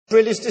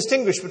really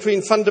distinguish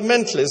between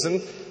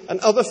fundamentalism and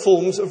other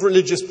forms of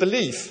religious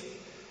belief.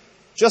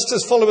 Just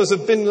as followers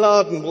of bin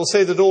Laden will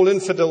say that all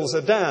infidels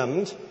are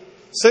damned,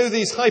 so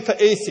these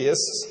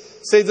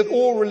hyper-atheists say that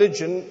all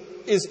religion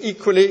is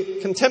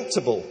equally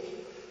contemptible.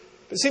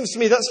 It seems to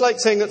me that's like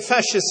saying that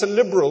fascists and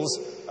liberals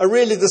are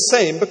really the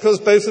same because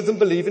both of them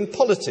believe in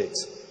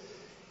politics.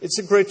 It's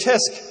a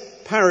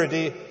grotesque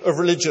parody of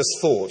religious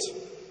thought.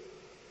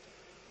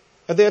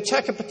 And they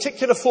attack a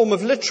particular form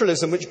of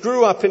literalism which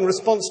grew up in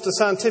response to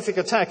scientific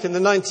attack in the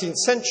 19th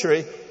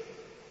century,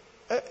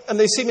 and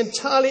they seem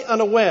entirely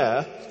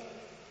unaware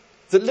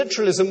that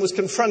literalism was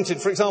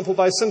confronted, for example,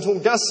 by St.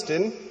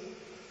 Augustine,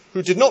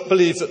 who did not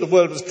believe that the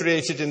world was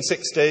created in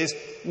 6 days,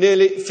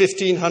 nearly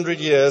 1,500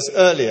 years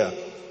earlier.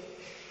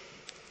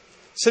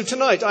 So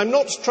tonight, I'm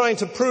not trying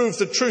to prove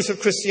the truth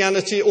of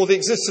Christianity or the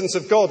existence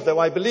of God, though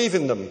I believe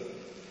in them.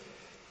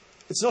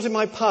 It's not in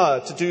my power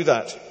to do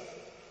that.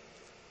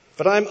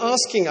 But I'm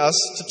asking us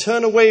to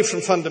turn away from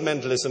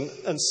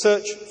fundamentalism and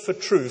search for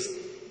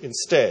truth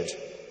instead.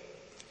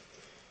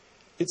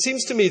 It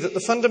seems to me that the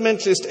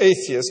fundamentalist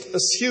atheist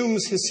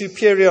assumes his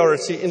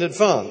superiority in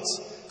advance,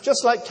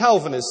 just like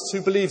Calvinists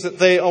who believe that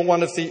they are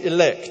one of the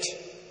elect.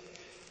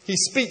 He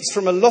speaks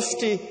from a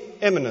lofty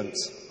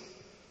eminence.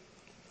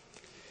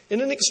 In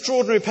an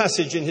extraordinary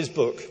passage in his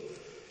book,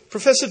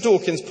 Professor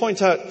Dawkins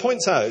points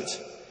out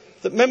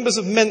that members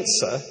of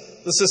Mensa,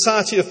 the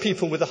Society of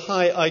People with a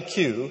High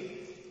IQ,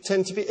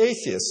 tend to be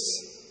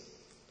atheists.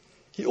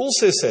 He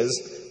also says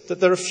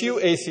that there are few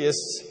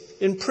atheists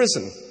in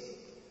prison.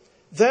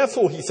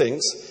 Therefore, he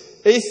thinks,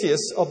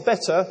 atheists are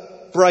better,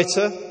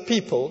 brighter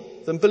people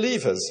than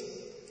believers.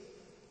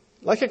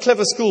 Like a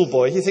clever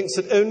schoolboy, he thinks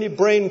that only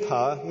brain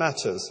power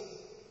matters.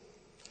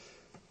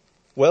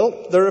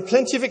 Well, there are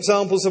plenty of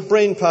examples of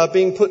brain power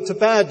being put to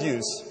bad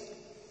use.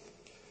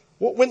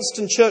 What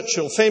Winston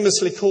Churchill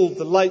famously called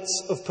the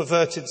lights of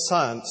perverted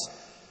science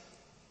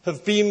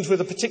have beamed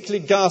with a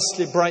particularly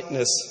ghastly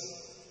brightness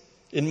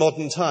in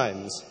modern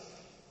times.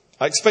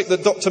 I expect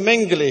that Dr.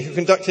 Mengele, who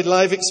conducted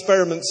live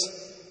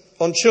experiments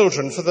on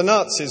children for the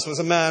Nazis, was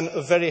a man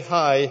of very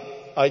high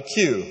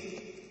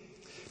IQ.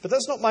 But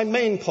that's not my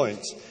main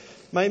point.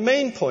 My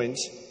main point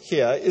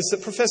here is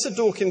that Professor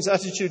Dawkins'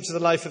 attitude to the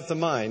life of the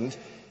mind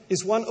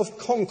is one of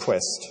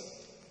conquest.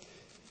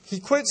 He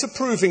quotes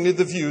approvingly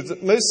the view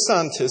that most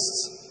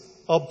scientists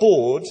are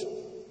bored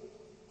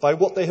by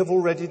what they have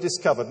already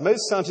discovered.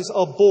 Most scientists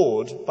are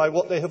bored by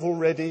what they have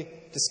already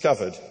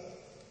discovered.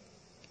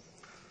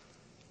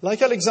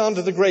 Like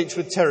Alexander the Great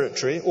with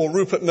territory, or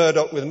Rupert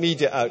Murdoch with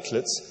media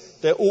outlets,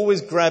 they're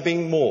always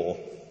grabbing more.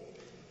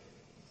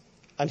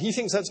 And he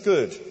thinks that's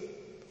good.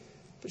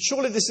 But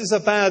surely this is a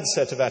bad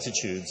set of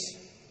attitudes.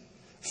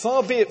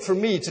 Far be it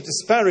from me to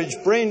disparage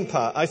brain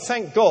power. I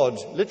thank God,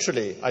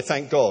 literally, I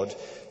thank God,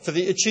 for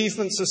the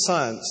achievements of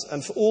science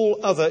and for all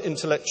other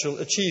intellectual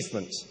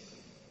achievements.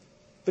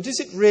 But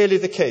is it really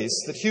the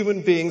case that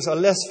human beings are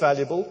less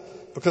valuable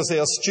because they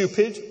are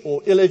stupid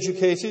or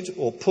ill-educated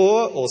or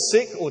poor or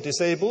sick or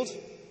disabled?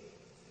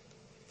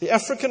 The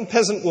African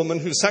peasant woman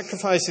who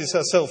sacrifices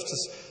herself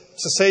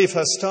to save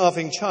her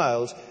starving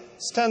child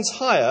stands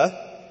higher,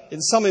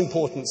 in some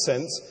important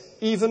sense,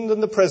 even than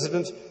the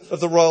President of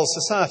the Royal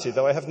Society,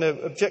 though I have no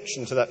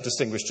objection to that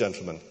distinguished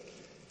gentleman.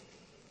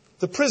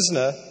 The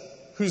prisoner,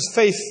 whose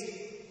faith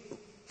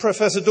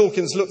Professor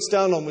Dawkins looks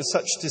down on with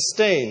such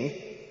disdain,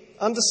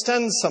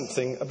 understands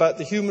something about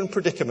the human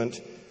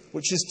predicament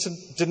which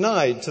is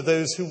denied to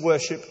those who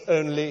worship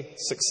only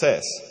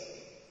success.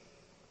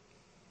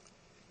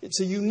 It's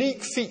a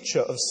unique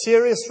feature of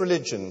serious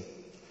religion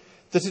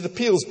that it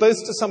appeals both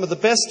to some of the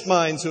best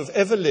minds who have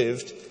ever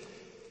lived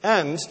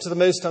and to the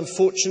most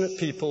unfortunate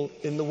people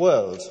in the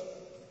world.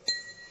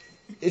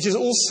 It is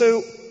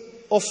also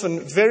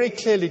often very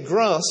clearly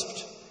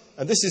grasped,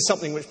 and this is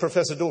something which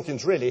Professor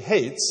Dawkins really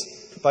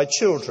hates, by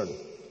children.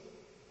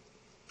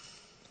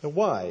 Now,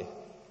 why?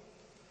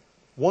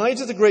 Why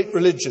do the great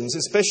religions,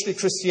 especially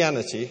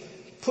Christianity,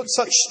 put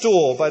such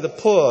store by the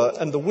poor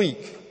and the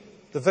weak,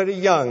 the very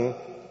young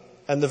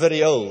and the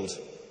very old?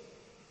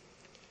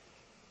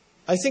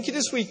 I think it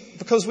is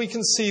because we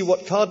can see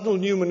what Cardinal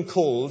Newman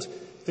called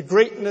the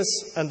greatness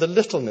and the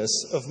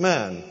littleness of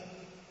man.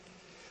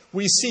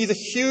 We see the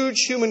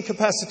huge human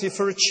capacity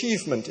for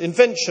achievement,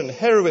 invention,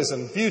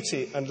 heroism,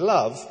 beauty and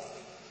love,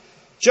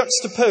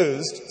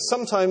 juxtaposed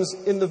sometimes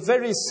in the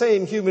very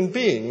same human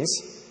beings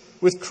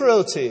with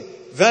cruelty,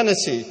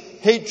 vanity,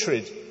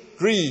 hatred,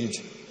 greed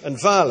and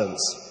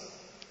violence.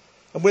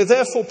 And we're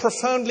therefore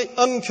profoundly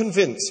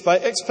unconvinced by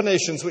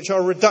explanations which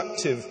are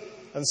reductive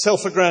and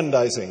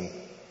self-aggrandizing.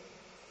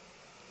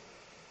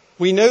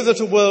 We know that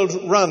a world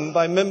run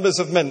by members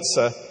of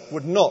Mensa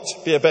would not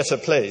be a better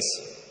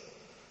place.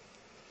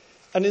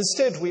 And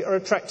instead we are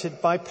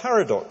attracted by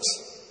paradox.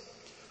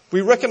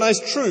 We recognize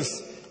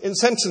truth in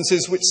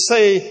sentences which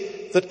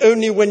say that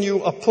only when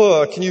you are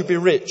poor can you be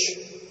rich,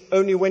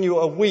 only when you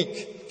are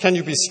weak can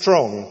you be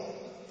strong,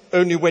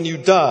 only when you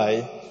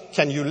die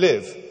can you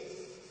live.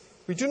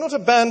 We do not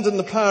abandon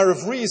the power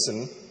of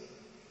reason,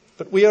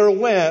 but we are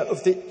aware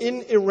of the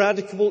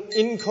ineradicable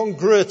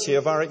incongruity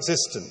of our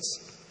existence.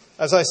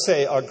 As I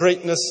say, our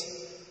greatness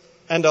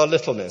and our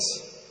littleness.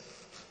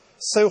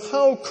 So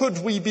how could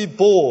we be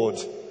bored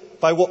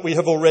by what we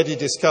have already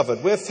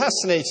discovered? We're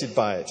fascinated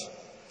by it.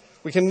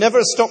 We can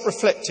never stop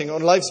reflecting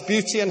on life's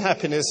beauty and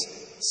happiness,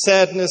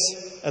 sadness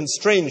and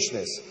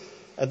strangeness.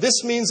 And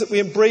this means that we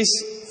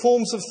embrace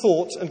forms of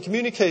thought and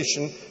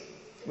communication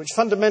which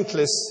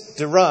fundamentalists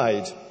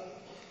deride.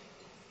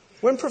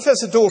 When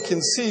Professor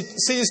Dawkins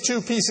sees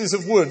two pieces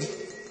of wood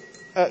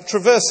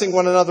traversing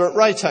one another at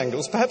right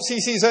angles, perhaps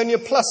he sees only a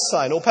plus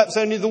sign, or perhaps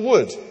only the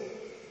wood.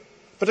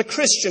 But a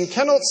Christian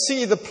cannot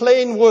see the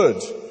plain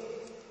wood,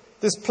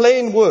 this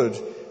plain wood,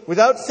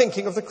 without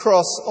thinking of the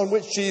cross on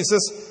which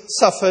Jesus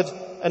suffered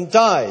and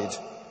died.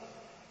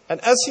 And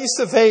as he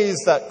surveys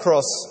that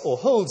cross, or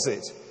holds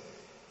it,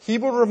 he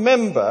will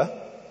remember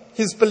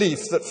his belief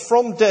that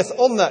from death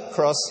on that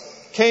cross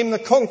came the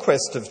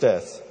conquest of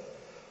death.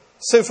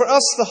 So for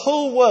us, the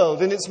whole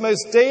world in its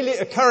most daily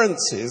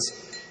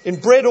occurrences, in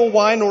bread or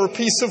wine or a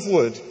piece of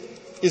wood,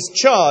 is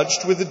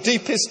charged with the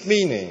deepest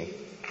meaning.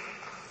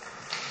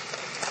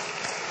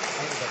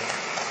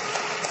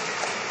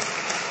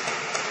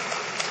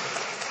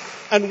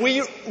 And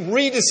we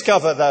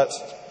rediscover that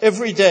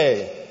every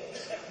day.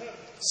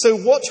 So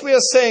what we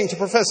are saying to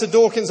Professor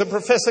Dawkins and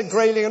Professor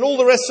Grayling and all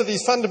the rest of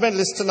these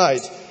fundamentalists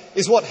tonight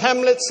is what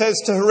Hamlet says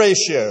to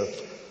Horatio: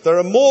 there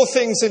are more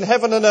things in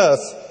heaven and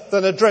earth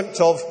than are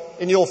dreamt of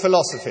in your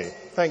philosophy.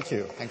 Thank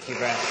you. Thank you,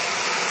 Brad.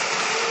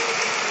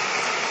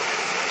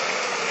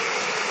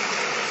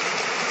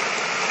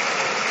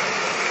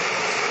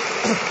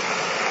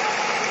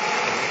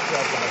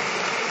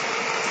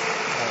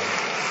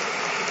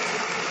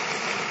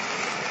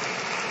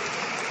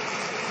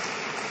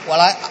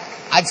 Well,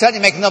 I'd certainly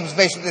make an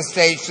observation at this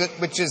stage,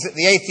 which is that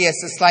the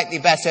atheists are slightly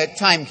better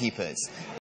timekeepers.